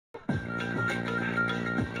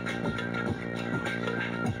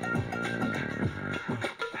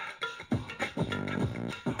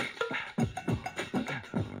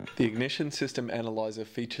The ignition system analyzer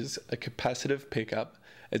features a capacitive pickup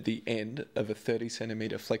at the end of a 30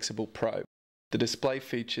 cm flexible probe. The display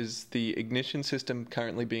features the ignition system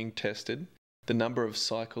currently being tested, the number of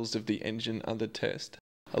cycles of the engine under test,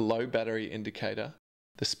 a low battery indicator,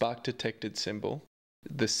 the spark detected symbol,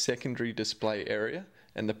 the secondary display area,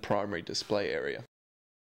 and the primary display area.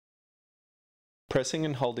 Pressing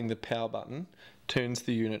and holding the power button turns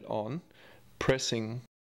the unit on. Pressing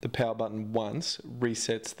the power button once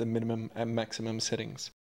resets the minimum and maximum settings.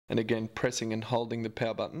 And again, pressing and holding the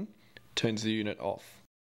power button turns the unit off.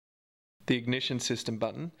 The ignition system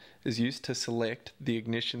button is used to select the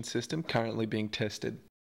ignition system currently being tested.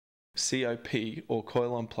 COP or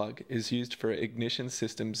coil on plug is used for ignition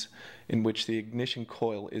systems in which the ignition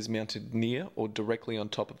coil is mounted near or directly on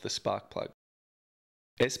top of the spark plug.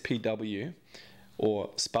 SPW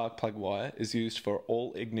or spark plug wire is used for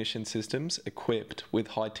all ignition systems equipped with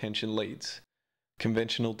high tension leads,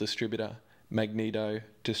 conventional distributor, magneto,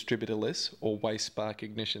 distributorless or waste spark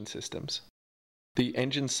ignition systems. The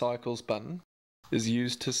engine cycles button is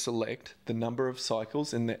used to select the number of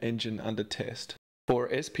cycles in the engine under test. For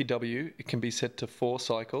SPW, it can be set to 4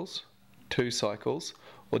 cycles, 2 cycles,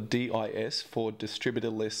 or DIS for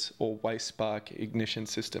distributorless or waste spark ignition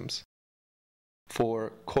systems.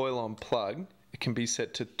 For coil on plug, it can be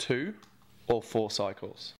set to 2 or 4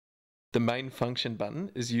 cycles. The main function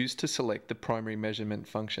button is used to select the primary measurement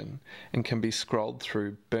function and can be scrolled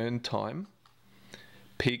through burn time,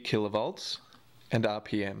 peak kilovolts, and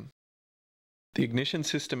RPM. The ignition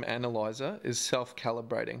system analyzer is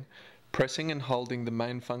self-calibrating. Pressing and holding the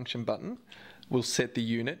main function button will set the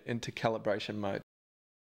unit into calibration mode.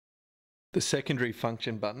 The secondary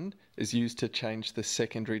function button is used to change the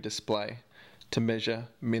secondary display to measure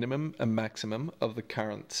minimum and maximum of the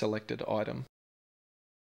current selected item.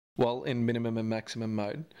 While in minimum and maximum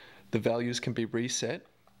mode, the values can be reset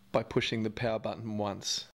by pushing the power button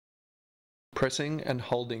once. Pressing and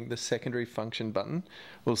holding the secondary function button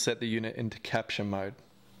will set the unit into capture mode.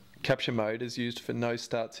 Capture mode is used for no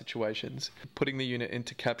start situations. Putting the unit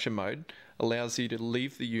into capture mode allows you to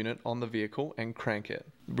leave the unit on the vehicle and crank it.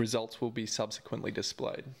 Results will be subsequently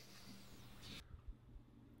displayed.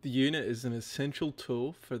 The unit is an essential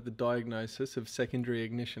tool for the diagnosis of secondary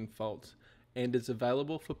ignition faults and is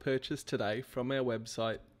available for purchase today from our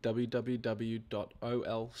website www.olct.co.